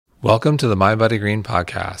Welcome to the MindBodyGreen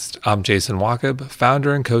podcast. I'm Jason Wachob,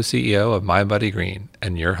 founder and co-CEO of MindBodyGreen,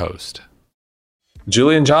 and your host.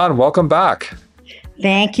 Julie and John, welcome back.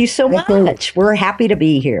 Thank you so much. We're happy to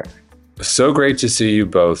be here. So great to see you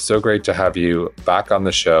both. So great to have you back on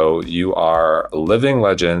the show. You are living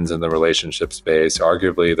legends in the relationship space,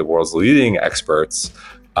 arguably the world's leading experts.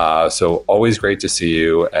 So always great to see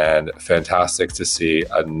you, and fantastic to see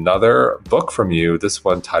another book from you, this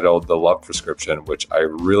one titled The Love Prescription, which I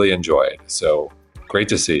really enjoyed. So great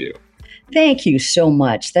to see you. Thank you so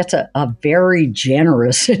much. That's a very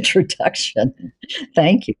generous introduction.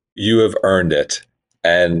 Thank you. You have earned it.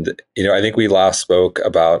 And, I think we last spoke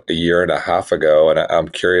about a year and a half ago, and I'm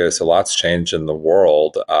curious, a lot's changed in the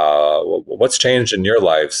world. What's changed in your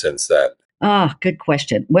life since then? Good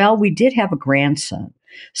question. Well, we did have a grandson.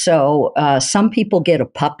 So some people get a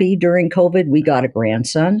puppy during COVID. We got a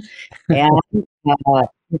grandson, and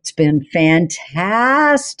it's been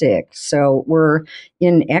fantastic. So we're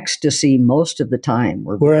in ecstasy most of the time.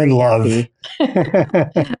 We're in love.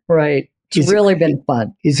 Right. It's really been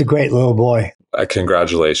fun. He's a great little boy.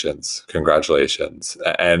 Congratulations.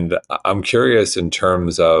 And I'm curious, in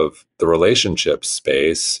terms of the relationship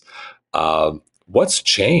space, what's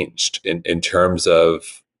changed in terms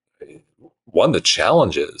of, the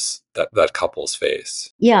challenges that couples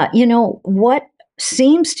face? Yeah. What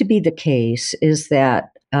seems to be the case is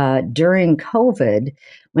that during COVID,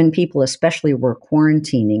 when people especially were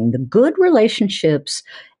quarantining, the good relationships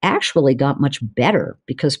actually got much better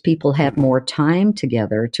because people had more time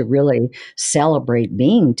together to really celebrate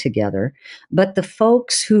being together. But the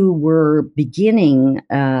folks who were beginning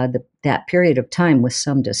that period of time with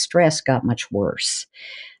some distress got much worse.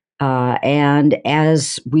 And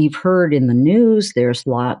as we've heard in the news, there's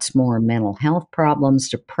lots more mental health problems,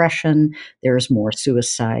 depression, there's more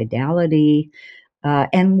suicidality.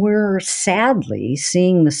 And we're sadly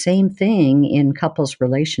seeing the same thing in couples'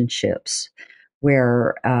 relationships,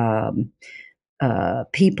 where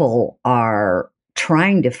people are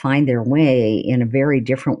trying to find their way in a very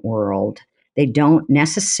different world. They don't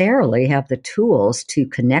necessarily have the tools to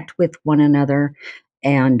connect with one another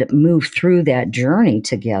and move through that journey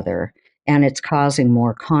together. And it's causing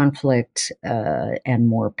more conflict and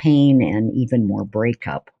more pain and even more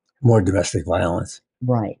breakup. More domestic violence.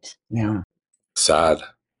 Right. Yeah. Sad.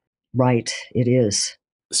 Right. It is.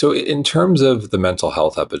 So in terms of the mental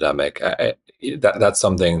health epidemic, that's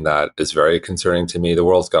something that is very concerning to me. The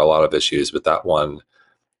world's got a lot of issues, but that one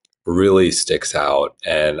really sticks out.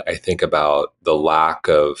 And I think about the lack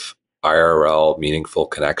of IRL meaningful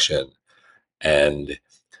connection. And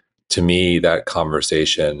to me, that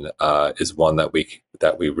conversation is one that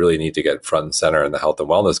we really need to get front and center in the health and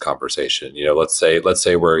wellness conversation. Let's say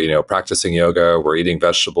we're practicing yoga, we're eating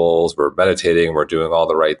vegetables, we're meditating, we're doing all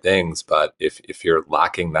the right things, but if you're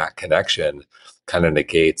lacking that connection, kind of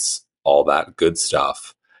negates all that good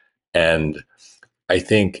stuff. And I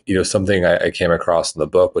think something I came across in the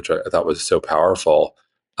book, which I thought was so powerful.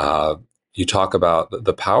 You talk about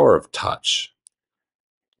the power of touch,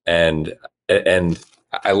 and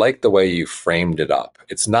I like the way you framed it up.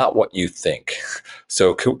 It's not what you think.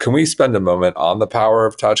 So can we spend a moment on the power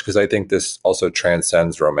of touch? Because I think this also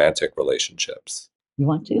transcends romantic relationships. You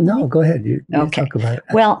want to? No, go ahead. You okay. Talk about it.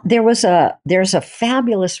 Well, there's a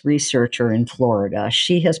fabulous researcher in Florida.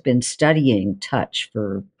 She has been studying touch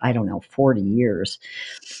for, 40 years.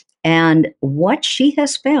 And what she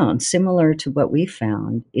has found, similar to what we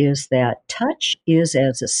found, is that touch is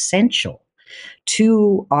as essential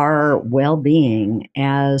to our well-being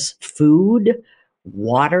as food,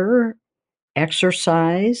 water,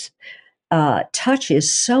 exercise. Touch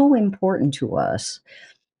is so important to us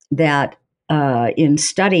that in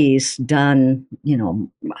studies done,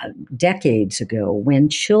 decades ago, when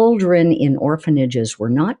children in orphanages were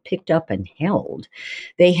not picked up and held,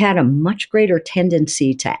 they had a much greater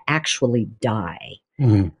tendency to actually die,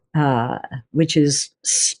 which is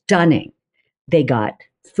stunning. They got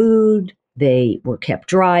food, they were kept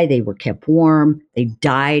dry, they were kept warm, they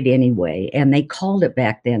died anyway, and they called it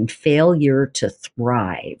back then failure to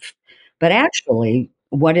thrive. But actually,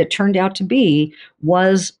 what it turned out to be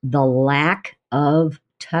was the lack of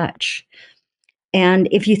touch. And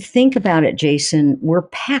if you think about it, Jason, we're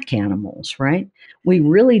pack animals, right? We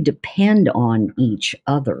really depend on each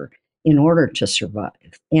other in order to survive.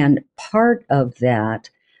 And part of that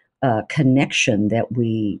connection that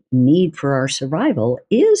we need for our survival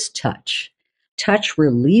is touch. Touch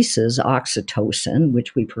releases oxytocin,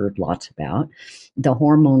 which we've heard lots about, the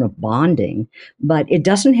hormone of bonding, but it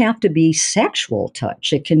doesn't have to be sexual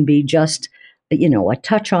touch. It can be just, a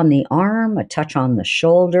touch on the arm, a touch on the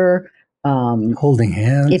shoulder, Holding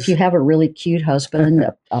hands. If you have a really cute husband,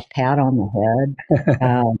 a pat on the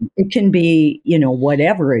head. It can be,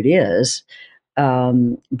 whatever it is.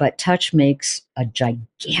 But touch makes a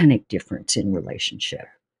gigantic difference in relationship.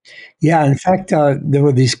 Yeah, in fact, there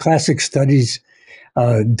were these classic studies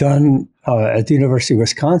done at the University of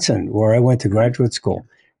Wisconsin, where I went to graduate school,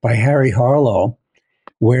 by Harry Harlow,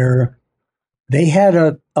 where they had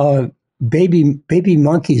a baby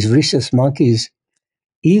monkeys, rhesus monkeys,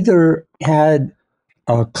 either had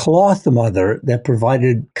a cloth mother that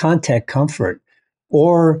provided contact comfort,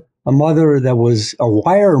 or a mother that was a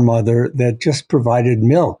wire mother that just provided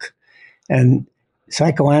milk. And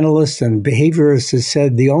psychoanalysts and behaviorists have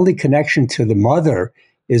said the only connection to the mother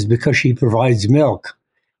is because she provides milk.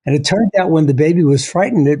 And it turned out when the baby was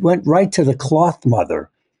frightened, it went right to the cloth mother.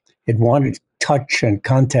 It wanted touch and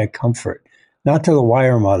contact comfort, not to the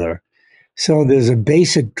wire mother. So there's a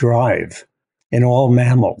basic drive in all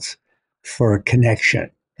mammals for connection,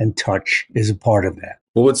 and touch is a part of that.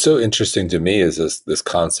 Well, what's so interesting to me is this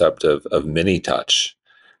concept of mini touch.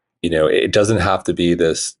 It doesn't have to be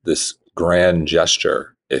this grand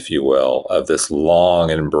gesture, if you will, of this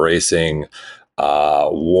long, embracing,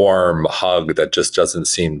 warm hug that just doesn't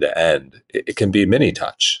seem to end. It can be mini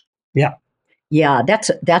touch. Yeah. Yeah,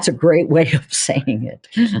 that's a great way of saying it.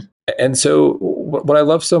 And so, what I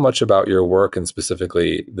love so much about your work, and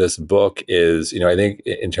specifically this book, is I think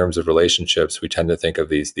in terms of relationships, we tend to think of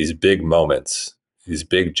these big moments, these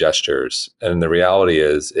big gestures, and the reality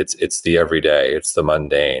is it's the everyday, it's the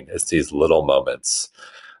mundane, it's these little moments.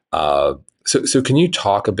 So can you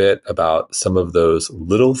talk a bit about some of those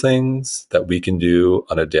little things that we can do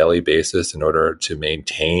on a daily basis in order to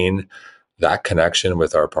maintain that connection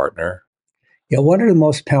with our partner? Yeah, one of the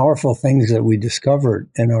most powerful things that we discovered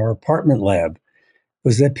in our apartment lab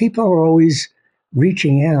was that people are always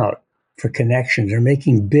reaching out for connection. They're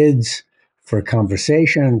making bids for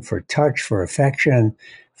conversation, for touch, for affection,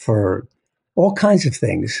 for all kinds of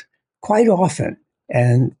things quite often.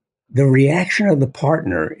 And the reaction of the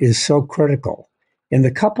partner is so critical. And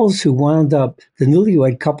the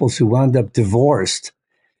newlywed couples who wound up divorced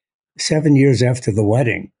 7 years after the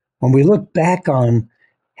wedding, when we look back on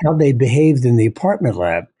how they behaved in the apartment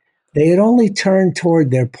lab, they had only turned toward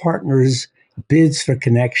their partner's bids for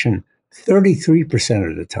connection 33%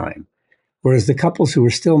 of the time, whereas the couples who were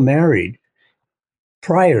still married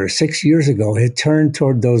prior, 6 years ago, had turned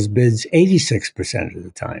toward those bids 86% of the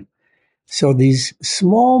time. So these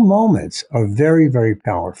small moments are very, very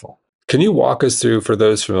powerful. Can you walk us through, for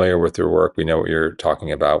those familiar with your work, we know what you're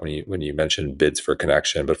talking about when you mentioned bids for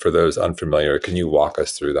connection, but for those unfamiliar, can you walk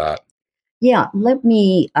us through that? Yeah, let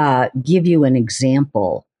me give you an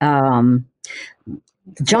example. John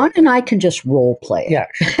and I can just role play. Yeah.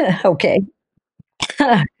 Okay.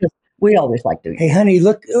 We always like doing. Hey, honey,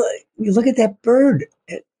 look at that bird.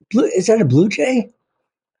 Is that a blue jay?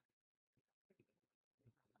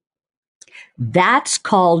 That's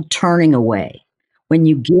called turning away. When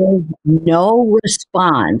you give no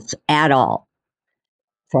response at all.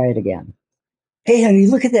 Try it again. Hey, honey,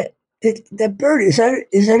 look at that bird. Is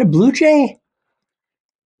that a blue jay?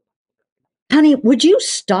 Honey, would you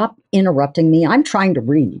stop interrupting me? I'm trying to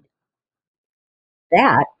read.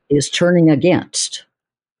 That is turning against.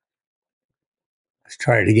 Let's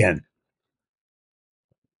try it again.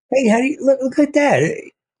 Hey, honey, look at that.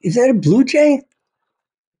 Is that a blue jay?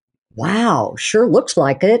 Wow, sure looks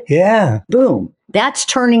like it. Yeah. Boom. That's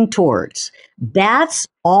turning towards. That's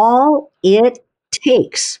all it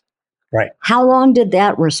takes. Right. How long did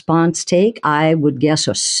that response take? I would guess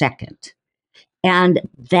a second. And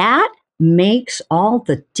that makes all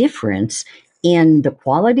the difference in the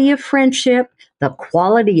quality of friendship, the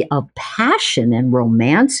quality of passion and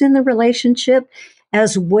romance in the relationship,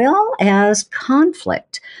 as well as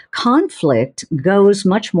conflict. Conflict goes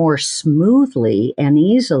much more smoothly and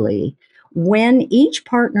easily when each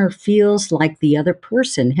partner feels like the other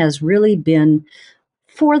person has really been,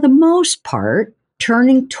 for the most part,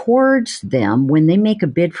 turning towards them when they make a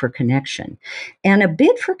bid for connection. And a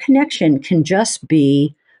bid for connection can just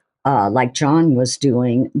be, like John was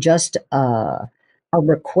doing, just a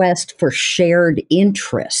request for shared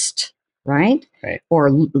interest, right? Right. Or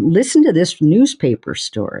listen to this newspaper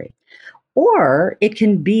story. Or it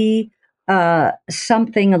can be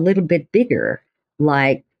something a little bit bigger,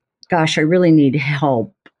 like, gosh, I really need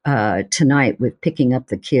help tonight with picking up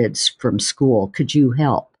the kids from school. Could you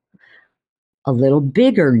help? A little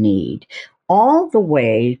bigger need, all the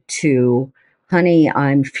way to, honey,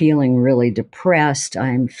 I'm feeling really depressed.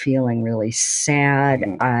 I'm feeling really sad.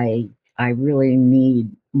 Mhm. I really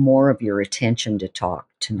need more of your attention to talk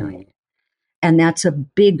tonight. And that's a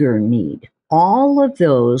bigger need. All of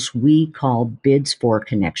those we call bids for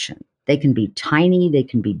connection. They can be tiny, they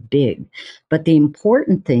can be big. But the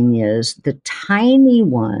important thing is the tiny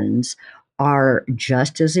ones are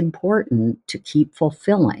just as important to keep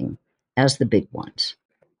fulfilling as the big ones.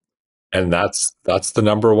 And that's the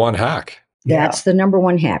number one hack. Yeah. That's the number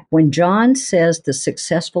one hack. When John says the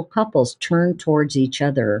successful couples turn towards each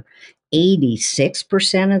other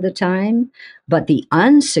 86% of the time, but the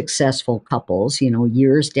unsuccessful couples,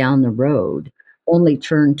 years down the road, only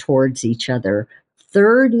turn towards each other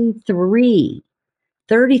 33,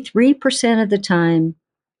 33% of the time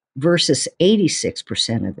versus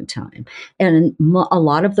 86% of the time. And a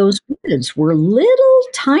lot of those bids were little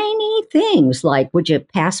tiny things like, would you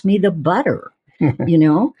pass me the butter? you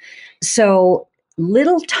know? So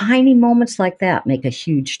little tiny moments like that make a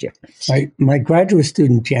huge difference. My graduate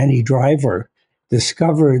student, Janny Driver,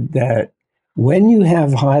 discovered that when you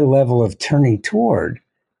have high level of turning toward,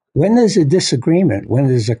 when there's a disagreement, when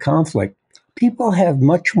there's a conflict, people have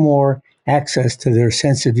much more access to their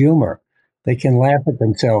sense of humor. They can laugh at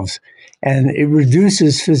themselves, and it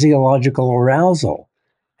reduces physiological arousal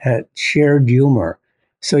at shared humor.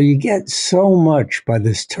 So you get so much by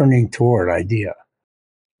this turning toward idea.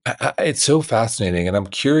 It's so fascinating, and I'm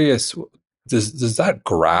curious. Does that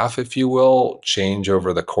graph, if you will, change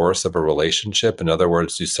over the course of a relationship? In other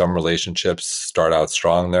words, do some relationships start out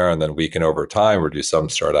strong there and then weaken over time, or do some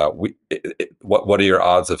start out? What are your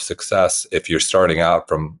odds of success if you're starting out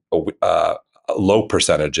from a low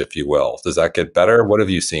percentage, if you will? Does that get better? What have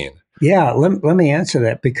you seen? Yeah, let me answer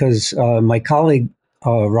that because my colleague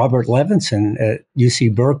Robert Levinson at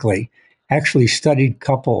UC Berkeley actually studied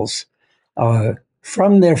couples uh,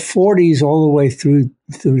 from their 40s all the way through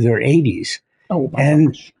their 80s, Oh, my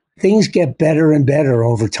and gosh. things get better and better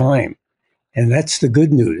over time. And that's the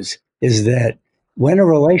good news: is that when a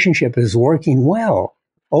relationship is working well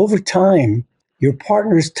over time, your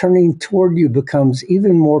partner's turning toward you becomes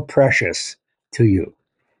even more precious to you.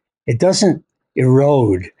 It doesn't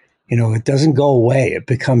erode, it doesn't go away. It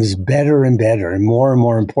becomes better and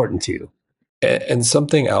more important to you. And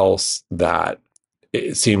something else that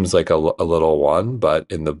it seems like a little one, but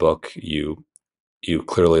in the book you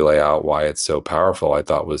clearly lay out why it's so powerful. I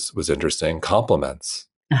thought was interesting. Compliments.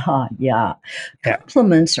 Yeah. Yeah.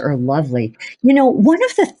 Compliments are lovely. One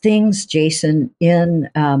of the things, Jason, in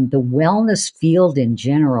the wellness field in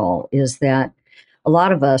general is that a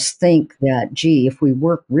lot of us think that, gee, if we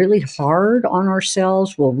work really hard on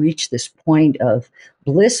ourselves, we'll reach this point of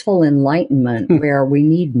blissful enlightenment where we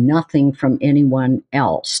need nothing from anyone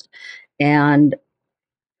else. And,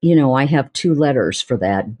 I have two letters for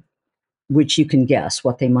that, which you can guess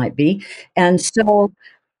what they might be. And so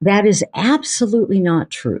that is absolutely not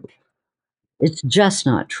true. It's just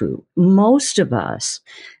not true. Most of us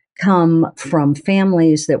come from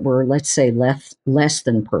families that were, let's say, less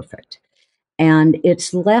than perfect. And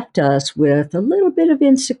it's left us with a little bit of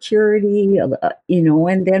insecurity,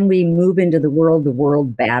 and then we move into the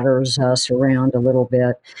world batters us around a little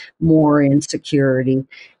bit, more insecurity.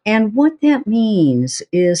 And what that means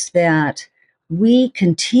is that we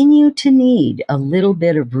continue to need a little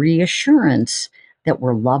bit of reassurance that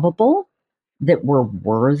we're lovable, that we're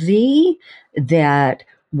worthy, that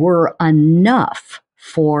we're enough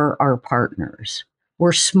for our partners.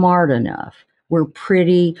 We're smart enough. We're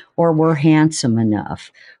pretty or we're handsome enough.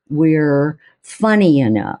 We're funny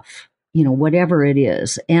enough, whatever it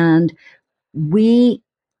is. And we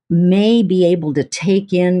may be able to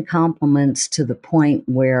take in compliments to the point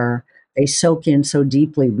where they soak in so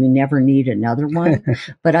deeply we never need another one.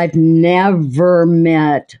 But I've never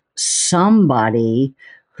met somebody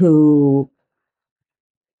who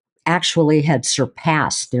actually had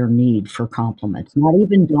surpassed their need for compliments. Not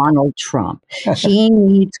even Donald Trump. He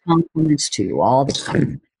needs compliments too, all the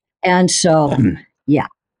time. And so, yeah,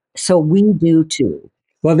 so we do too.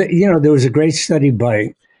 Well, there was a great study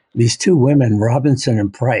by these two women, Robinson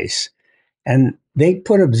and Price, and they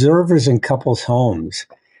put observers in couples' homes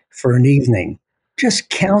for an evening, just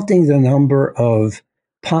counting the number of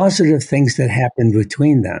positive things that happened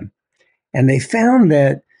between them. And they found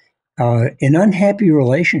that in unhappy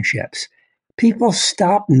relationships, people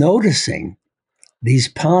stop noticing these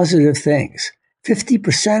positive things.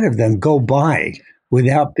 50% of them go by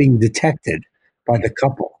without being detected by the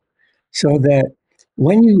couple. So that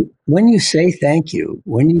when you say thank you,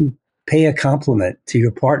 when you pay a compliment to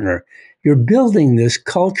your partner, you're building this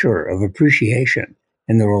culture of appreciation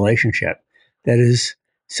in the relationship that is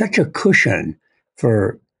such a cushion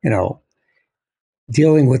for,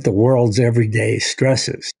 dealing with the world's everyday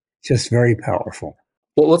stresses. Just very powerful.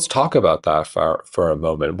 Well, let's talk about that for a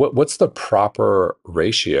moment. What's the proper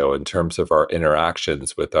ratio in terms of our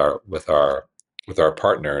interactions with our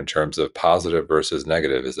partner in terms of positive versus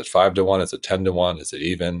negative? Is it 5 to 1? Is it 10 to 1? Is it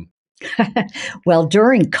even? Well,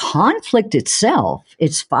 during conflict itself,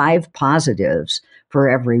 it's five positives for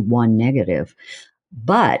every one negative.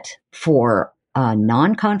 But for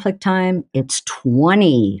non conflict time, it's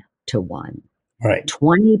 20 to 1. Right.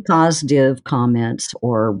 20 positive comments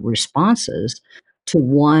or responses to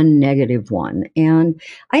one negative one. And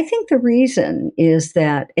I think the reason is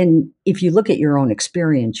that, and if you look at your own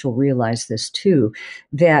experience, you'll realize this too,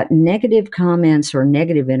 that negative comments or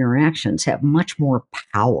negative interactions have much more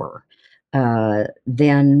power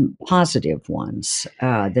than positive ones.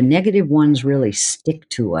 The negative ones really stick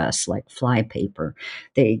to us like flypaper.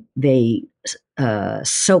 They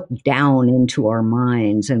soak down into our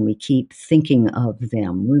minds and we keep thinking of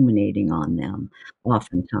them, ruminating on them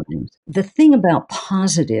oftentimes. The thing about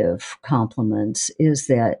positive compliments is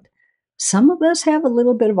that some of us have a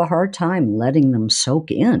little bit of a hard time letting them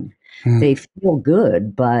soak in. Mm. They feel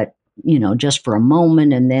good, but just for a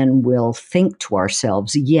moment, and then we'll think to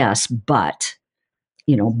ourselves, yes, but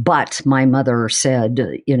my mother said,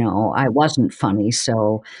 I wasn't funny,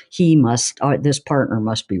 so this partner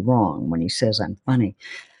must be wrong when he says I'm funny.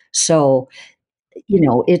 So,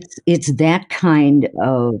 it's that kind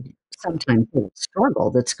of sometimes little struggle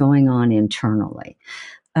that's going on internally.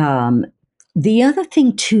 Um, the other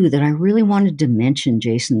thing too that I really wanted to mention,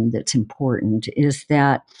 Jason, that's important is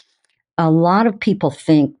that a lot of people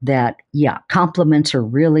think that, yeah, compliments are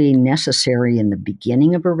really necessary in the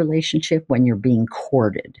beginning of a relationship when you're being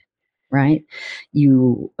courted, right?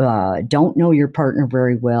 You don't know your partner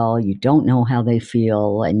very well, you don't know how they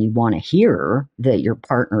feel, and you want to hear that your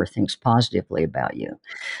partner thinks positively about you.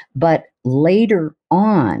 But later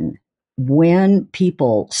on, when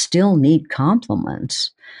people still need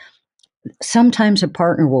compliments, sometimes a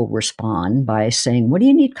partner will respond by saying, "What do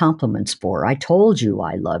you need compliments for? I told you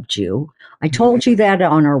I loved you. I told you that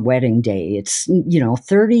on our wedding day. It's,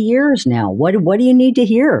 30 years now. What do you need to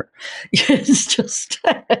hear?" It's just,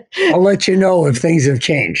 I'll let you know if things have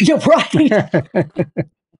changed. you're right.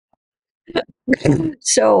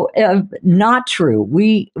 So, not true.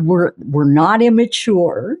 We're not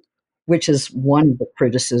immature, which is one of the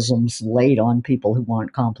criticisms laid on people who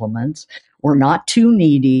want compliments. We're not too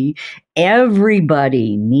needy.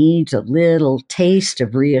 Everybody needs a little taste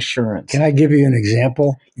of reassurance. Can I give you an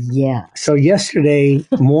example? Yeah. So yesterday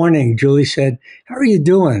morning, Julie said, "How are you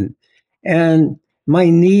doing?" And my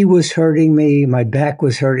knee was hurting me, my back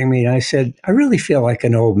was hurting me. And I said, "I really feel like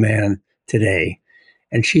an old man today."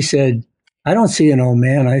 And she said, "I don't see an old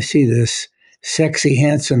man. I see this sexy,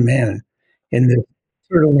 handsome man in the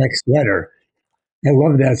turtleneck sweater. I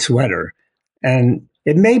love that sweater." And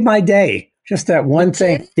it made my day. Just that one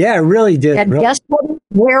thing. Yeah, it really did. And Really. guess what I'm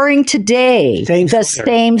wearing today? Same The sweater.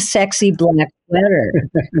 same sexy black sweater.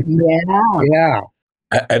 Yeah. Yeah.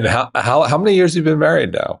 And how many years have you been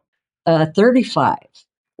married now? 35.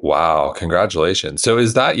 Wow, congratulations. So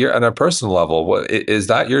is that your on a personal level, is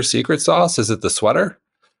that your secret sauce? Is it the sweater?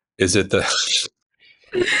 Is it the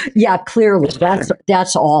Yeah, clearly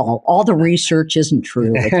that's all. All the research isn't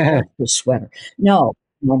true. It's just the sweater. No,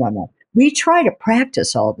 no, no, no. We try to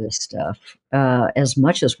practice all this stuff as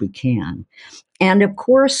much as we can. And of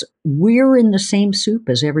course, we're in the same soup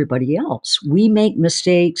as everybody else. We make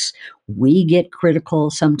mistakes. We get critical.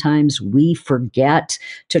 Sometimes we forget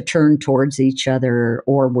to turn towards each other,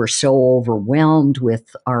 or we're so overwhelmed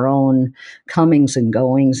with our own comings and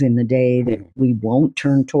goings in the day that we won't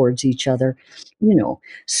turn towards each other.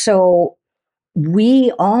 So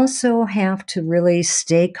we also have to really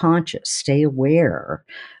stay conscious, stay aware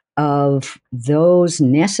of those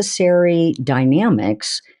necessary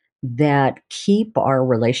dynamics that keep our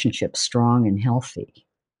relationship strong and healthy.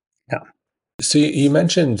 Yeah. So you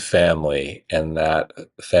mentioned family and that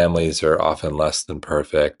families are often less than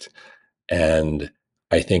perfect. And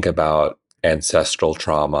I think about ancestral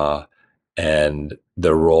trauma and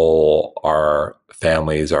the role our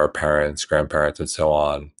families, our parents, grandparents, and so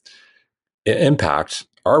on impact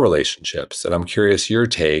our relationships. And I'm curious your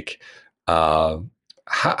take. Uh,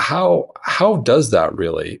 how does that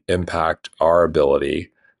really impact our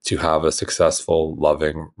ability to have a successful,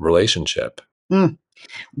 loving relationship? Mm.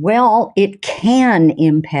 Well, it can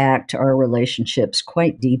impact our relationships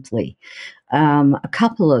quite deeply. A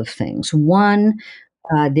couple of things. One,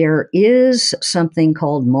 there is something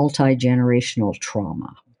called multi generational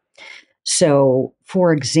trauma. So,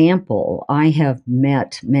 for example, I have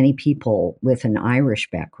met many people with an Irish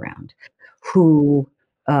background who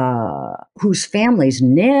whose families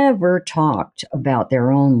never talked about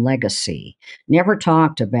their own legacy, never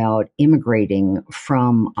talked about immigrating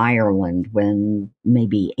from Ireland when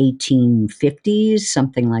maybe 1850s,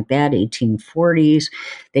 something like that, 1840s.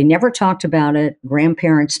 They never talked about it.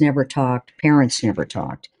 Grandparents never talked. Parents never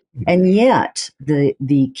talked. And yet,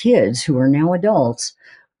 the kids who are now adults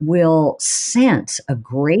will sense a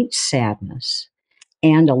great sadness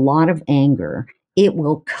and a lot of anger. It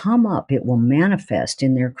will come up, it will manifest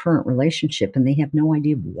in their current relationship, and they have no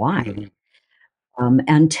idea why. Mhm.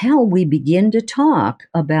 Until we begin to talk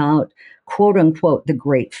about, quote unquote, the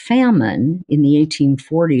Great Famine in the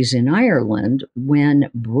 1840s in Ireland, when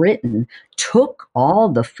Britain took all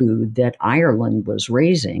the food that Ireland was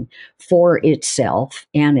raising for itself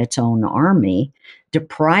and its own army,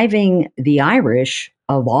 depriving the Irish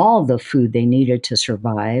of all the food they needed to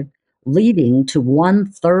survive, leading to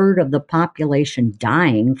 1/3 of the population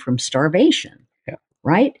dying from starvation. Yeah.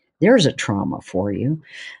 Right? There's a trauma for you.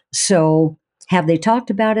 So, have they talked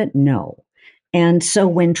about it? No. And so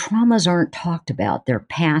when traumas aren't talked about, they're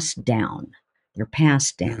passed down. They're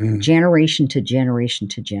passed down Mhm. generation to generation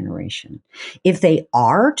to generation. If they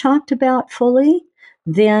are talked about fully,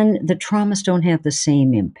 then the traumas don't have the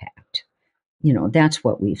same impact. That's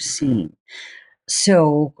what we've seen.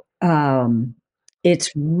 So,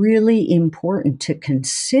 it's really important to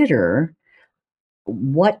consider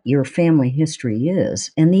what your family history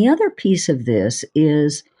is. And the other piece of this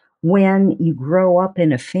is when you grow up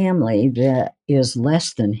in a family that is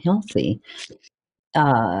less than healthy,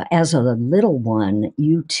 as a little one,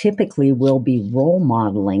 you typically will be role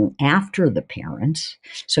modeling after the parents.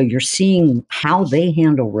 So you're seeing how they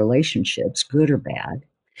handle relationships, good or bad.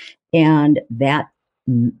 And that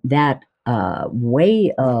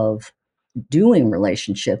way of doing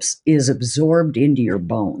relationships is absorbed into your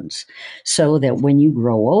bones so that when you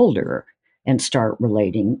grow older and start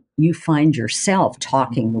relating, you find yourself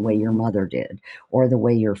talking the way your mother did or the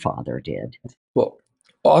way your father did. Well,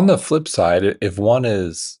 on the flip side, if one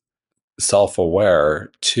is self-aware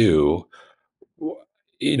too,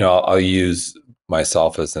 I'll use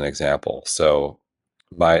myself as an example. So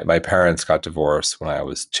my parents got divorced when I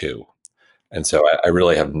was 2. And so I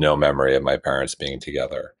really have no memory of my parents being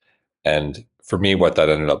together. And for me, what that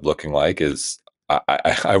ended up looking like is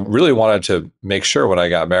I really wanted to make sure when I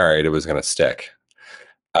got married, it was going to stick.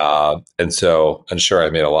 And sure, I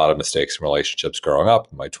made a lot of mistakes in relationships growing up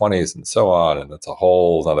in my 20s and so on. And that's a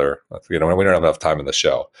whole other, we don't have enough time in the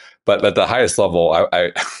show. But at the highest level,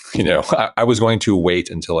 I was going to wait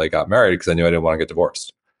until I got married because I knew I didn't want to get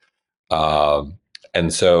divorced. Um,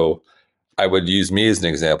 and so I would use me as an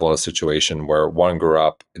example in a situation where one grew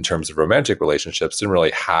up in terms of romantic relationships, didn't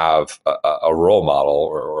really have a role model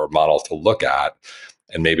or model to look at.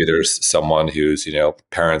 And maybe there's someone whose,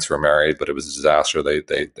 parents were married, but it was a disaster.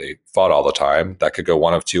 They fought all the time. That could go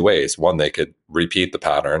one of two ways. One, they could repeat the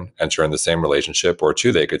pattern, enter in the same relationship, or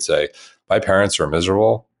two, they could say, my parents are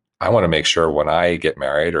miserable. I want to make sure when I get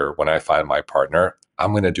married or when I find my partner,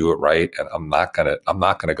 I'm going to do it right. And I'm not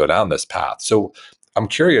going to go down this path. So I'm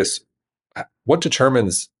curious, what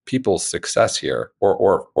determines people's success here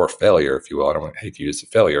or failure, if you will? I don't hate to use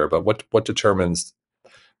failure, but what determines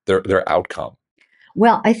their outcome?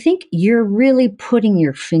 Well, I think you're really putting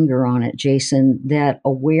your finger on it, Jason, that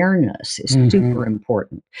awareness is super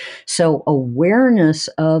important. So, awareness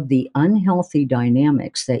of the unhealthy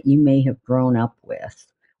dynamics that you may have grown up with,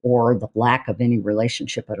 or the lack of any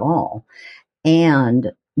relationship at all,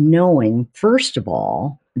 and knowing, first of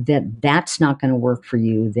all, that that's not going to work for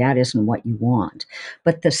you, that isn't what you want.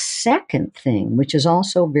 But the second thing, which is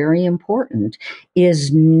also very important,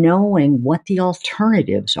 is knowing what the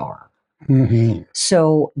alternatives are. Mhm.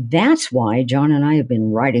 So that's why John and I have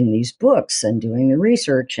been writing these books and doing the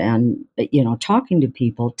research and talking to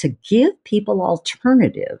people to give people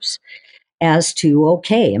alternatives as to,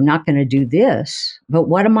 okay, I'm not going to do this, but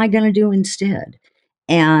what am I going to do instead?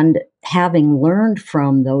 And having learned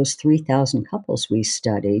from those 3,000 couples we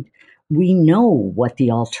studied, we know what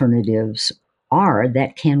the alternatives are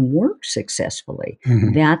that can work successfully.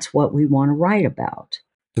 Mhm. That's what we want to write about.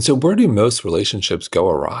 And so where do most relationships go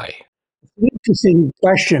awry? Interesting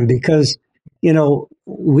question because,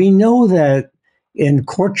 we know that in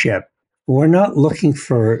courtship, we're not looking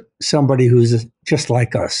for somebody who's just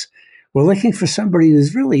like us. We're looking for somebody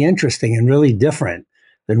who's really interesting and really different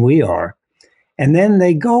than we are. And then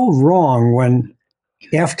they go wrong when,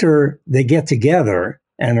 after they get together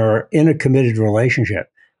and are in a committed relationship,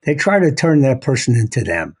 they try to turn that person into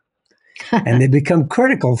them. And they become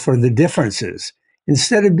critical for the differences.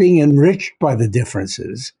 Instead of being enriched by the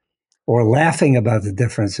differences or laughing about the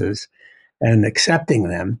differences and accepting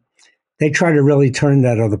them, they try to really turn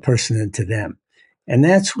that other person into them. And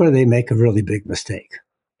that's where they make a really big mistake.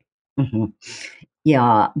 Mm-hmm.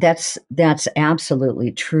 Yeah, that's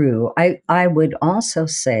absolutely true. I would also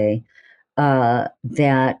say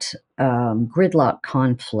that gridlock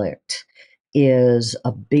conflict is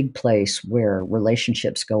a big place where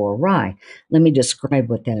relationships go awry. Let me describe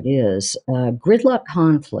what that is. Gridlock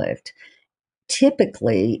conflict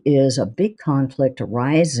typically is a big conflict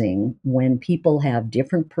arising when people have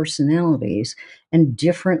different personalities and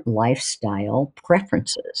different lifestyle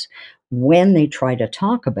preferences. When they try to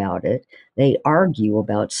talk about it, they argue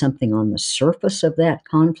about something on the surface of that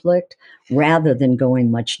conflict rather than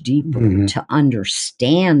going much deeper Mm-hmm. to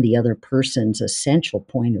understand the other person's essential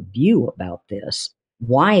point of view about this,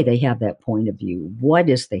 why they have that point of view, what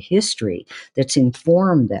is the history that's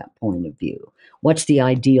informed that point of view, what's the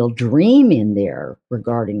ideal dream in there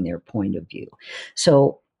regarding their point of view.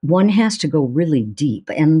 So one has to go really deep.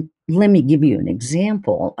 And let me give you an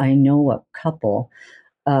example. I know a couple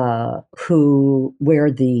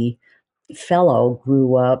where the fellow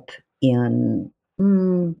grew up in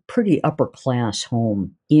pretty upper class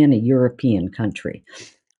home in a European country.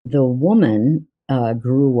 The woman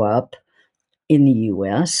grew up in the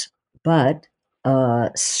US, but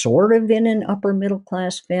sort of in an upper middle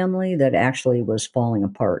class family that actually was falling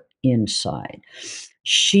apart inside.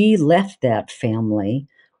 She left that family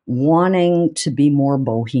wanting to be more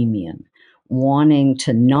bohemian, wanting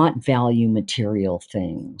to not value material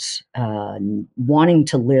things, wanting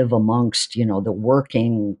to live amongst, the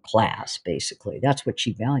working class, basically. That's what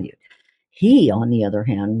she valued. He, on the other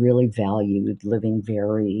hand, really valued living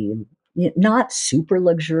very, not super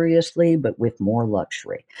luxuriously, but with more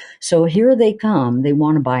luxury. So here they come, they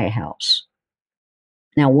want to buy a house.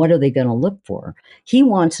 Now, what are they going to look for? He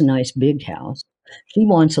wants a nice big house. He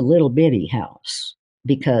wants a little bitty house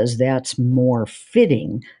because that's more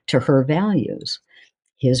fitting to her values.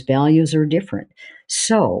 His values are different.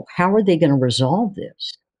 So, how are they going to resolve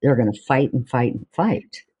this? They're going to fight and fight and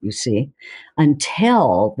fight, you see,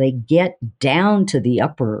 until they get down to the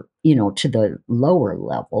upper, to the lower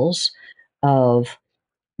levels of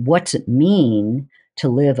what's it mean to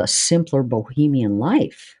live a simpler bohemian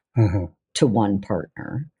life Mm-hmm. to one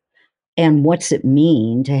partner, and what's it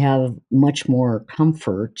mean to have much more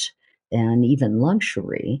comfort and even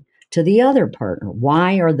luxury to the other partner.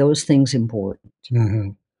 Why are those things important? Mm-hmm.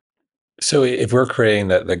 So if we're creating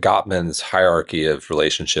the Gottman's hierarchy of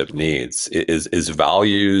relationship needs, is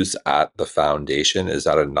values at the foundation? Is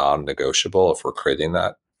that a non-negotiable if we're creating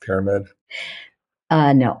that pyramid?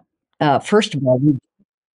 No. First of all, we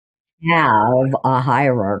have a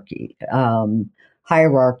hierarchy.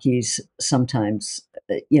 Hierarchies sometimes,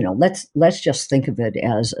 let's just think of it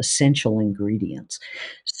as essential ingredients.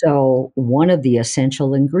 So one of the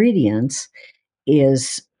essential ingredients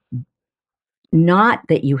is not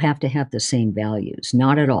that you have to have the same values,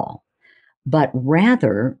 not at all, but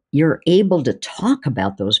rather you're able to talk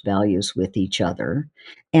about those values with each other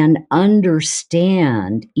and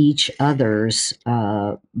understand each other's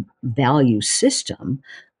value system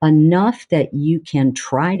enough that you can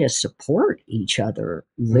try to support each other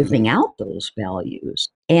living Mm-hmm. out those values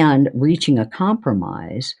and reaching a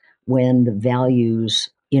compromise when the values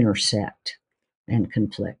intersect and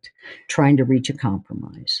conflict, trying to reach a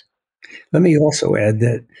compromise. Let me also add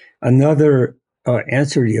that another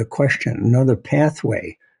answer to your question, another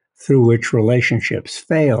pathway through which relationships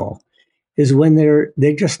fail is when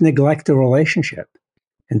they just neglect the relationship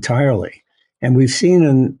entirely. And we've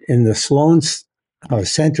seen in the Sloan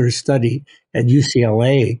Center study at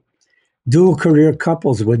UCLA, dual career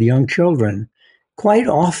couples with young children quite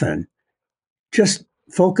often just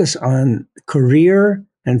focus on career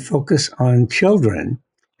and focus on children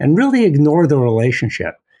and really ignore the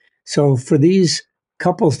relationship. So for these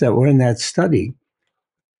couples that were in that study,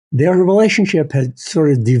 their relationship had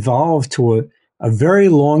sort of devolved to a very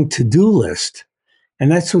long to-do list.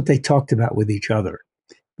 And that's what they talked about with each other.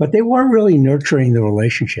 But they weren't really nurturing the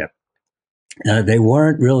relationship. They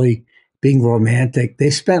weren't really being romantic. They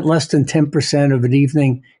spent less than 10% of an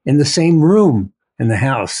evening in the same room in the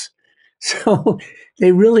house. So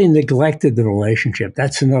they really neglected the relationship.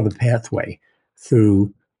 That's another pathway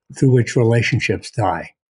through which relationships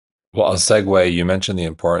die. Well, I'll segue. You mentioned the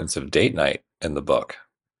importance of date night in the book.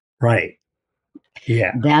 Right.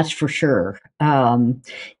 Yeah. That's for sure.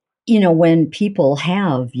 When people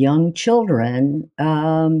have young children,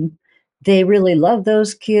 they really love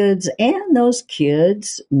those kids, and those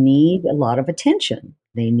kids need a lot of attention.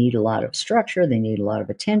 They need a lot of structure, they need a lot of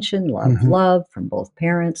attention, a lot of Mm-hmm. love from both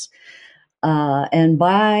parents. And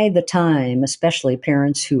by the time, especially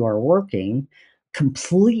parents who are working,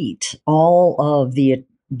 complete all of the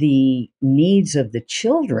the needs of the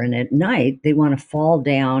children at night, they want to fall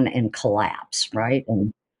down and collapse, right?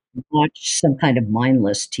 And watch some kind of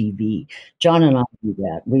mindless TV. John and I do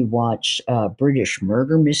that. We watch British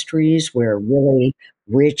murder mysteries where really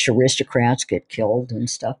rich aristocrats get killed and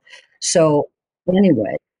stuff. So,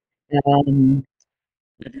 anyway, um,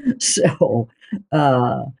 so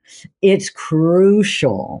uh, it's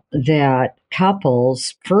crucial that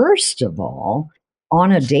couples, first of all,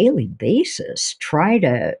 on a daily basis, try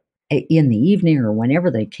to, in the evening or whenever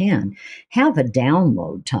they can, have a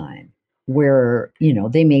download time where,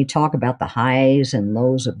 they may talk about the highs and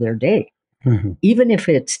lows of their day, Mhm. even if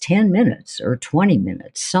it's 10 minutes or 20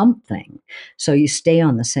 minutes, something. So you stay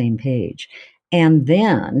on the same page. And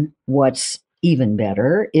then what's even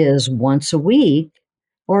better is once a week,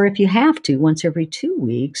 or if you have to, once every 2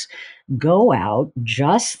 weeks, go out,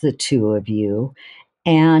 just the two of you,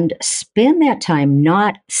 and spend that time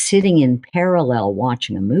not sitting in parallel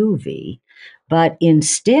watching a movie, but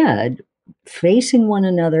instead facing one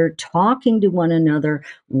another, talking to one another,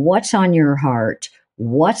 what's on your heart,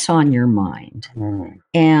 what's on your mind, Mm.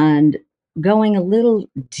 and going a little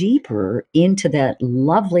deeper into that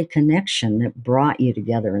lovely connection that brought you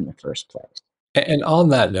together in the first place. And on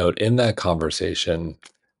that note, in that conversation,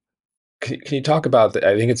 can you talk about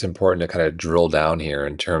I think it's important to kind of drill down here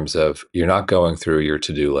in terms of you're not going through your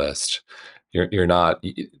to-do list. You're not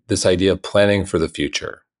this idea of planning for the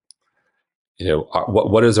future.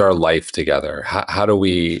 What is our life together? How do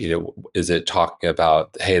we, is it talking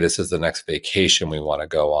about, hey, this is the next vacation we want to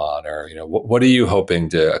go on, or what are you hoping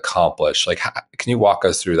to accomplish? Like, can you walk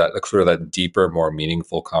us through that, like, sort of that deeper, more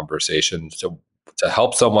meaningful conversation to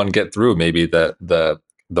help someone get through maybe the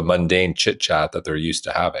mundane chit chat that they're used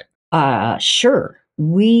to having? Sure.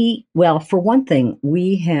 Well, for one thing,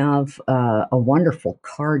 we have a wonderful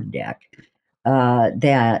card deck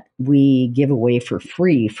that we give away for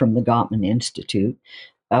free from the Gottman Institute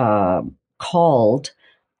uh, called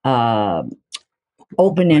uh,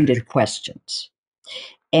 Open Ended Questions.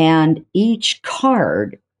 And each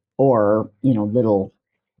card or, little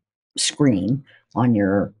screen on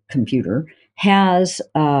your computer has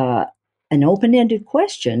an open ended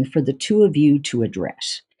question for the two of you to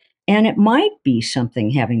address. And it might be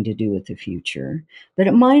something having to do with the future, but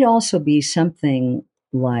it might also be something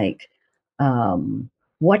like, um,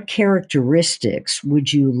 what characteristics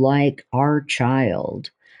would you like our child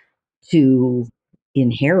to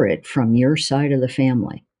inherit from your side of the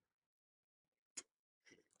family?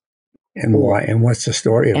 And Or, why? And what's the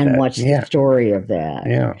story of and that? what's the Yeah, story of that?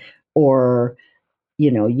 yeah. Or,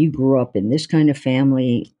 you grew up in this kind of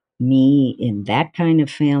family, me in that kind of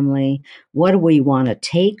family. What do we want to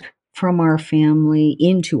take from our family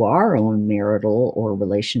into our own marital or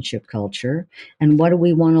relationship culture? And what do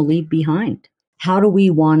we want to leave behind? How do we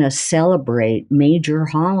want to celebrate major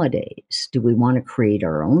holidays? Do we want to create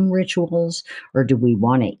our own rituals, or do we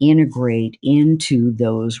want to integrate into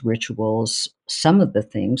those rituals some of the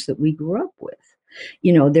things that we grew up with?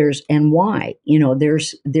 There's and why?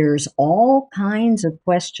 There's all kinds of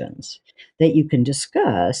questions that you can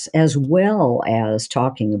discuss, as well as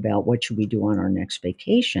talking about what should we do on our next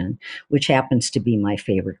vacation, which happens to be my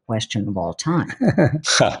favorite question of all time.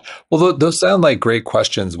 Well, those sound like great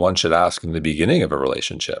questions one should ask in the beginning of a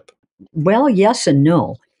relationship. Well, yes and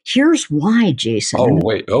no. Here's why, Jason. Oh,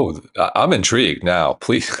 wait. Oh, I'm intrigued now.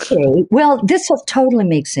 Please. Okay, well, this will totally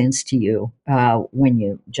make sense to you when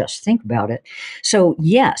you just think about it. So,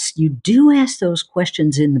 yes, you do ask those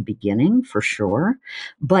questions in the beginning for sure.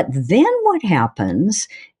 But then what happens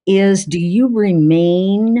is, do you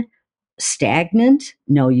remain stagnant?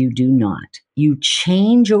 No, you do not. You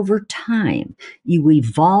change over time, you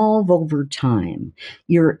evolve over time,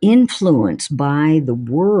 you're influenced by the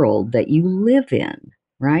world that you live in,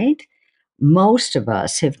 right? Most of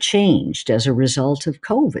us have changed as a result of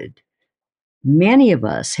COVID. Many of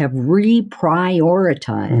us have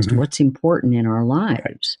reprioritized Mhm. what's important in our Right.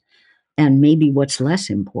 lives and maybe what's less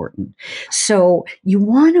important. So you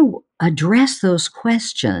want to address those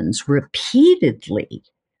questions repeatedly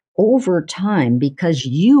over time because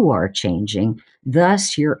you are changing.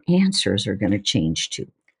 Thus, your answers are going to change too.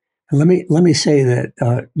 Let me say that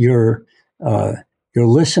uh, your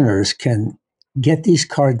listeners can get these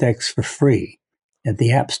card decks for free at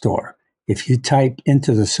the App Store. If you type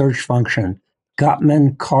into the search function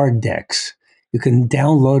Gottman card decks, you can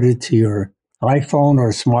download it to your iPhone or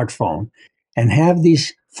smartphone and have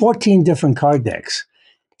these 14 different card decks.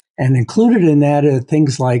 And included in that are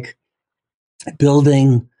things like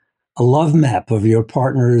building a love map of your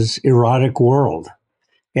partner's erotic world,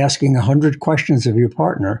 asking 100 questions of your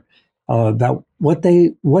partner about what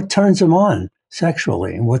turns them on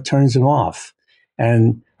sexually and what turns them off,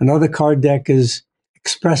 And another card deck is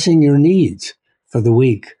expressing your needs for the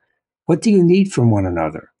week. What do you need from one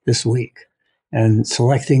another this week? And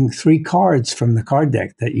selecting 3 cards from the card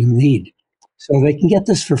deck that you need. So they can get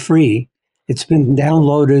this for free. It's been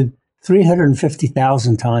downloaded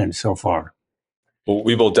 350,000 times so far. Well,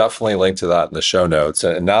 we will definitely link to that in the show notes.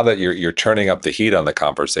 And now that you're turning up the heat on the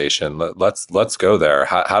conversation, let's go there.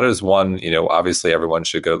 How does one, obviously everyone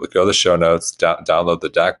should go to the show notes, download the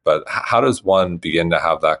deck, but how does one begin to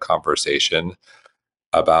have that conversation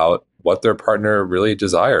about what their partner really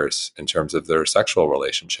desires in terms of their sexual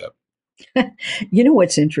relationship?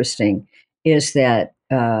 What's interesting is that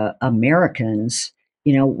Americans,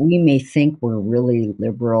 we may think we're really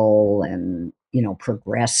liberal and,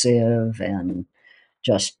 progressive and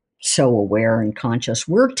just so aware and conscious.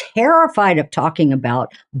 We're terrified of talking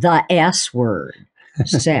about the S word,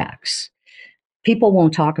 sex. People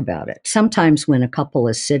won't talk about it. Sometimes when a couple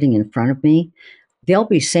is sitting in front of me, they'll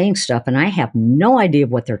be saying stuff and I have no idea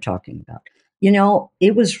what they're talking about.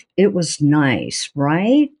 It was nice,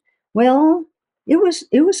 right? Well, it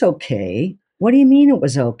was okay. What do you mean it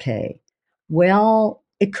was okay? Well,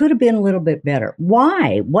 it could have been a little bit better.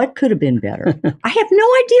 Why? What could have been better? I have no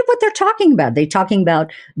idea what they're talking about. They talking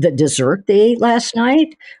about the dessert they ate last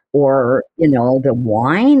night or, the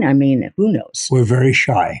wine? I mean, who knows? We're very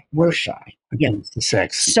shy. We're shy. When Yeah. it comes to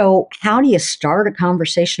sex. So, how do you start a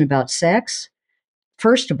conversation about sex?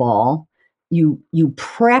 First of all, you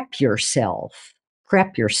prep yourself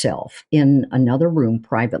in another room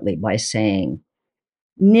privately by saying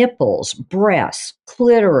nipples, breasts,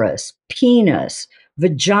 clitoris, penis,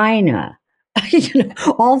 vagina,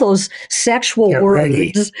 all those sexual Get ready.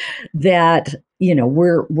 words that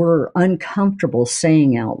we're uncomfortable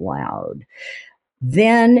saying out loud.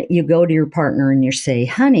 Then you go to your partner and you say,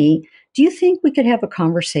 honey, do you think we could have a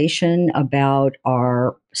conversation about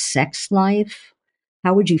our sex life?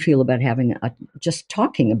 How would you feel about just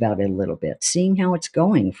talking about it a little bit, seeing how it's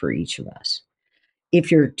going for each of us? If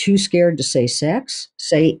you're too scared to say sex,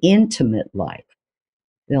 say intimate life.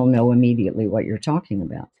 They'll know immediately what you're talking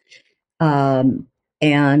about.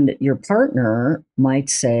 And your partner might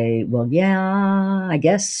say, well, yeah, I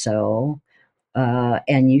guess so.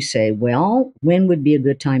 And you say, well, when would be a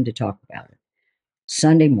good time to talk about it?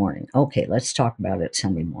 Sunday morning. Okay, let's talk about it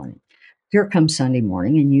Sunday morning. Here comes Sunday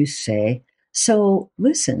morning, and you say, so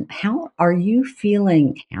listen, how are you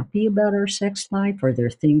feeling happy about our sex life? Are there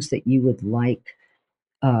things that you would like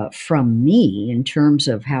from me in terms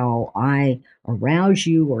of how I arouse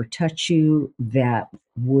you or touch you that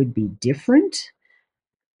would be different?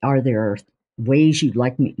 Are there ways you'd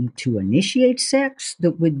like me to initiate sex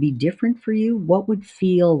that would be different for you? What would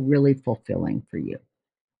feel really fulfilling for you?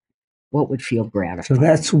 What would feel So gratifying?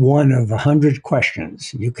 that's one of 100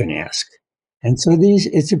 questions you can ask. And so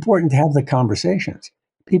it's important to have the conversations.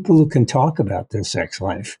 People who can talk about their sex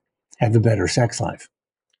life have a better sex life.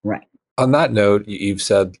 Right. On that note, you've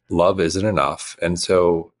said love isn't enough. And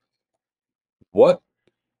so what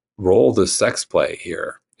role does sex play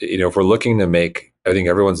here? If we're looking to I think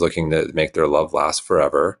everyone's looking to make their love last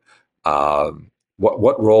forever.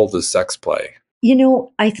 What role does sex play?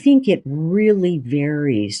 I think it really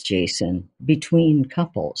varies, Jason, between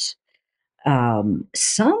couples.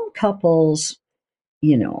 Some couples,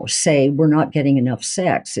 say we're not getting enough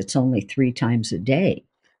sex. It's only 3 times a day,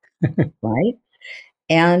 right?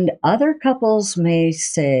 And other couples may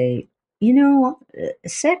say,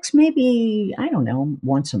 sex maybe, I don't know,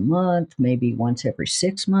 once a month, maybe once every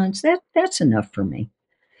 6 months. That's enough for me.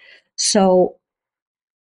 So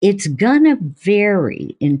it's gonna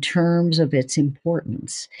vary in terms of its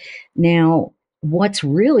importance. Now, what's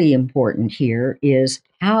really important here is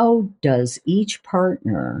how does each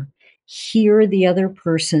partner hear the other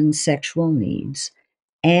person's sexual needs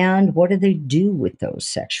and what do they do with those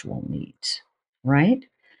sexual needs, right?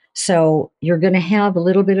 So you're going to have a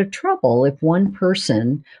little bit of trouble if one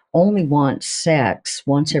person only wants sex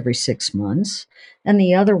once every 6 months and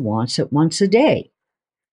the other wants it once a day.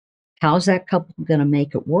 How's that couple going to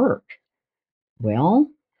make it work? Well,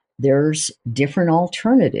 there's different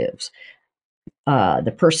alternatives.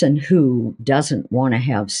 The person who doesn't want to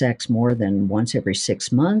have sex more than once every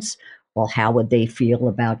 6 months, well, how would they feel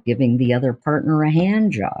about giving the other partner a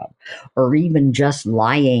hand job or even just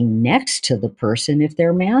lying next to the person if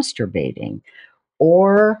they're masturbating?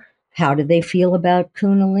 Or how do they feel about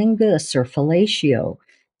cunnilingus or fellatio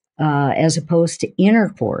as opposed to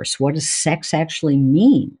intercourse? What does sex actually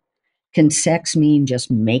mean? Can sex mean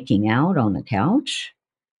just making out on the couch?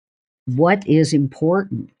 What is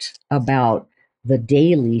important about the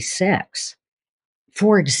daily sex?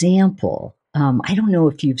 For example, I don't know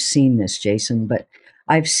if you've seen this, Jason, but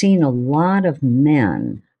I've seen a lot of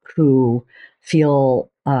men who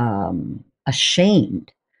feel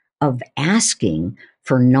ashamed of asking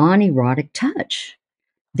for non erotic touch.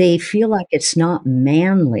 They feel like it's not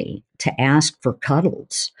manly to ask for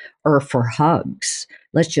cuddles or for hugs.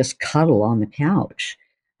 Let's just cuddle on the couch.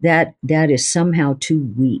 That is somehow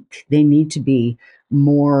too weak. They need to be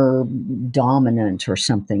more dominant or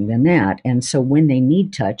something than that. And so when they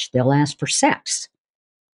need touch, they'll ask for sex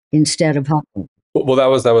instead of hugging. Well,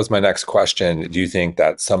 that was my next question. Do you think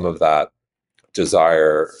that some of that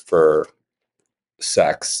desire for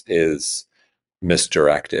sex is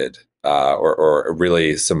misdirected, or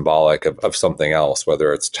really symbolic of something else,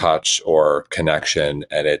 whether it's touch or connection,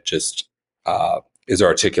 and it just is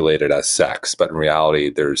articulated as sex, but in reality,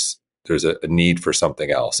 there's a need for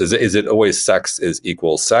something else. Is it always sex is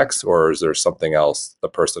equals sex, or is there something else the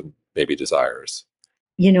person maybe desires?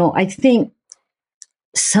 I think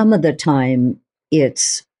some of the time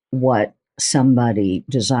it's what somebody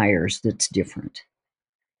desires that's different.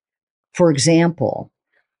 For example,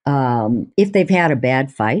 if they've had a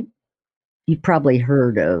bad fight, you've probably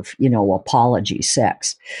heard of, apology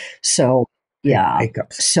sex. So, yeah.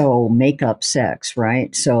 Makeups. So, makeup sex,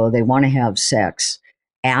 right? So, they want to have sex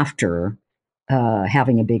after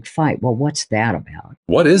having a big fight. Well, what's that about?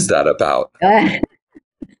 What is that about?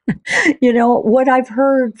 What I've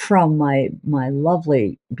heard from my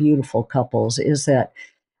lovely, beautiful couples is that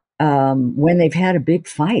when they've had a big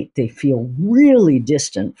fight, they feel really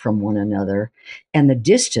distant from one another, and the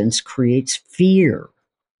distance creates fear.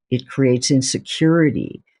 It creates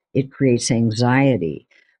insecurity. It creates anxiety.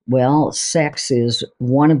 Well, sex is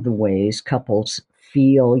one of the ways couples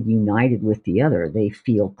feel united with the other. They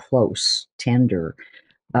feel close, tender,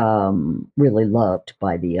 really loved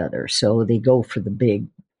by the other. So they go for the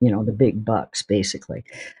big bucks, basically.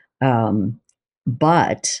 Um,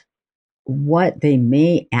 but what they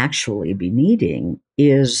may actually be needing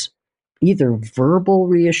is either verbal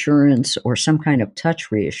reassurance or some kind of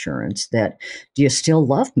touch reassurance that, do you still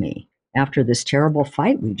love me after this terrible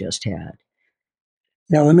fight we just had?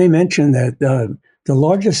 Now, let me mention that the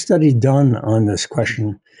largest study done on this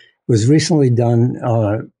question was recently done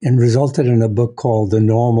and resulted in a book called The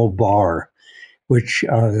Normal Bar, which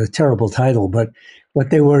is a terrible title. But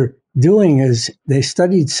what they were doing is they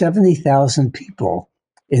studied 70,000 people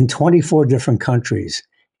in 24 different countries,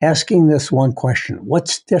 asking this one question: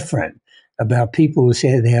 what's different about people who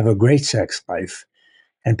say they have a great sex life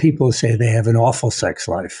and people who say they have an awful sex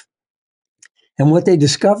life? And what they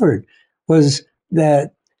discovered was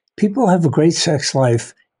that people who have a great sex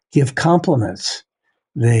life give compliments.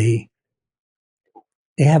 They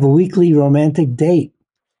they have a weekly romantic date.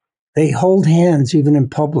 They hold hands even in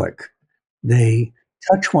public. They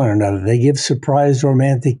touch one another. They give surprise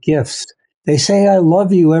romantic gifts. They say I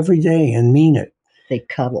love you every day and mean it. They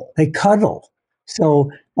cuddle. They cuddle.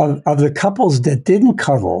 So of the couples that didn't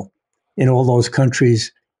cuddle in all those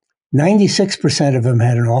countries, 96% of them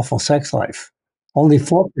had an awful sex life. Only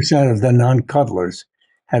 4% of the non-cuddlers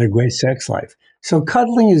had a great sex life. So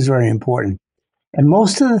cuddling is very important. And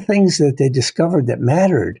most of the things that they discovered that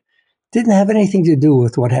mattered didn't have anything to do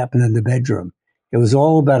with what happened in the bedroom. It was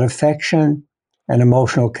all about affection and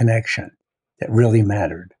emotional connection that really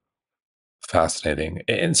mattered. Fascinating.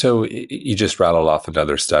 And so you just rattled off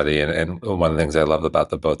another study. And one of the things I love about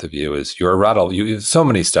the both of you is you have so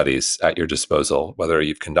many studies at your disposal, whether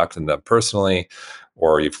you've conducted them personally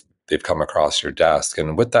or they've come across your desk.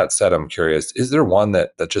 And with that said, I'm curious, is there one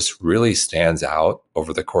that just really stands out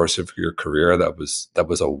over the course of your career that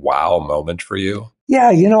was a wow moment for you? Yeah,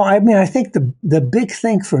 I think the big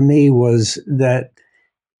thing for me was that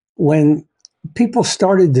when people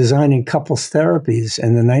started designing couples therapies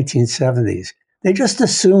in the 1970s, they just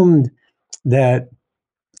assumed that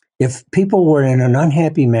if people were in an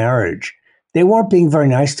unhappy marriage, they weren't being very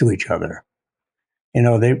nice to each other.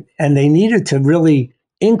 They needed to really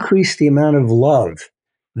increase the amount of love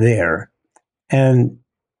there. And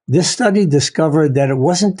this study discovered that it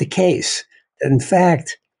wasn't the case. That in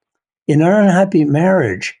fact, in an unhappy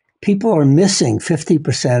marriage, people are missing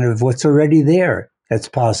 50% of what's already there that's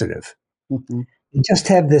positive. Mhm. They just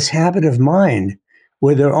have this habit of mind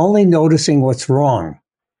where they're only noticing what's wrong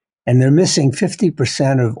and they're missing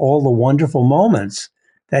 50% of all the wonderful moments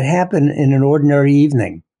that happen in an ordinary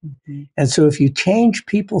evening. Mhm. And so if you change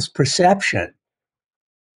people's perception,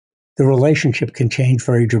 the relationship can change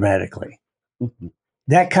very dramatically. Mhm.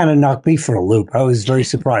 That kind of knocked me for a loop. I was very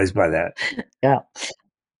surprised by that. Yeah.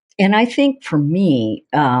 And I think for me,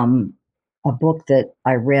 a book that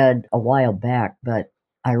I read a while back, but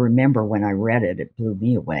I remember when I read it, it blew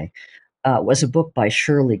me away, was a book by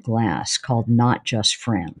Shirley Glass called Not Just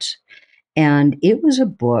Friends. And it was a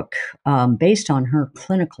book based on her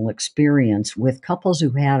clinical experience with couples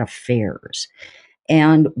who had affairs.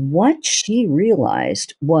 And what she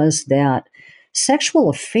realized was that sexual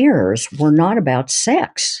affairs were not about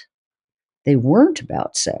sex. They weren't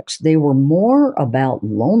about sex. They were more about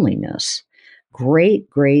loneliness, great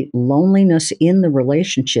loneliness in the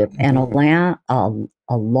relationship, and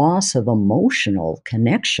a loss of emotional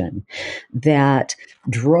connection that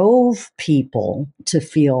drove people to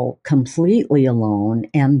feel completely alone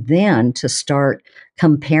and then to start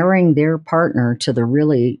comparing their partner to the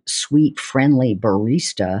really sweet, friendly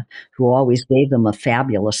barista who always gave them a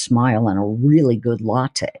fabulous smile and a really good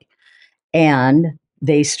latte. And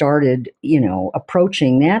they started,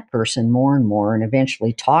 approaching that person more and more and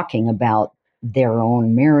eventually talking about their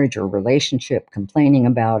own marriage or relationship, complaining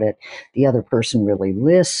about it. The other person really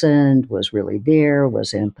listened, was really there,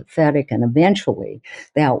 was empathetic, and eventually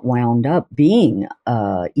that wound up being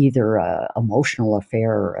either a emotional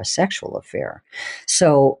affair or a sexual affair.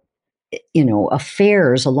 So,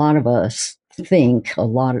 affairs, a lot of us think, a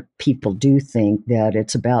lot of people do think that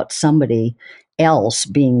it's about somebody else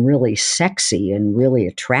being really sexy and really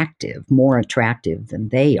attractive, more attractive than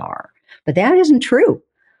they are. But that isn't true.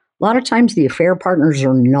 A lot of times the affair partners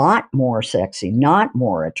are not more sexy, not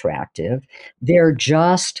more attractive. They're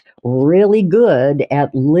just really good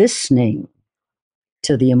at listening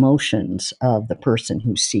to the emotions of the person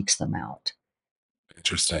who seeks them out.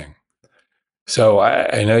 Interesting. So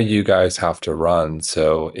I know you guys have to run.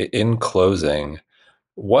 So in closing,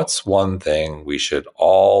 what's one thing we should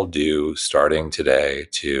all do starting today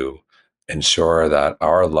to ensure that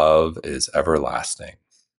our love is everlasting?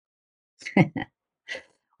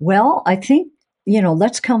 Well, I think,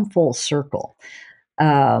 let's come full circle.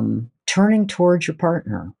 Turning towards your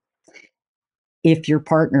partner. If your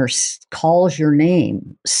partner calls your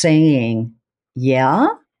name saying, yeah,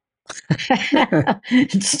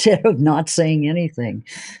 instead of not saying anything,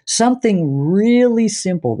 something really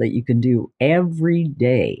simple that you can do every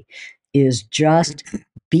day is just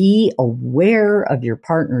be aware of your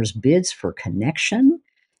partner's bids for connection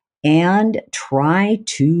and try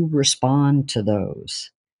to respond to those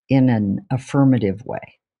in an affirmative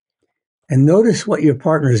way. And notice what your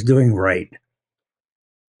partner is doing right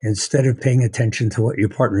instead of paying attention to what your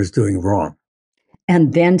partner is doing wrong.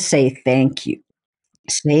 And then say thank you.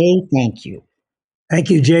 Say thank you. Thank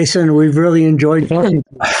you, Jason. We've really enjoyed talking.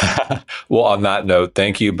 Well, on that note,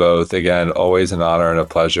 thank you both. Again, always an honor and a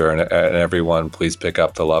pleasure. And everyone, please pick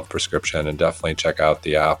up the Love Prescription and definitely check out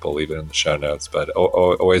the app. We'll leave it in the show notes. But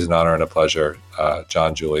always an honor and a pleasure.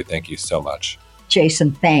 John, Julie, thank you so much.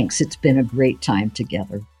 Jason, thanks. It's been a great time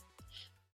together.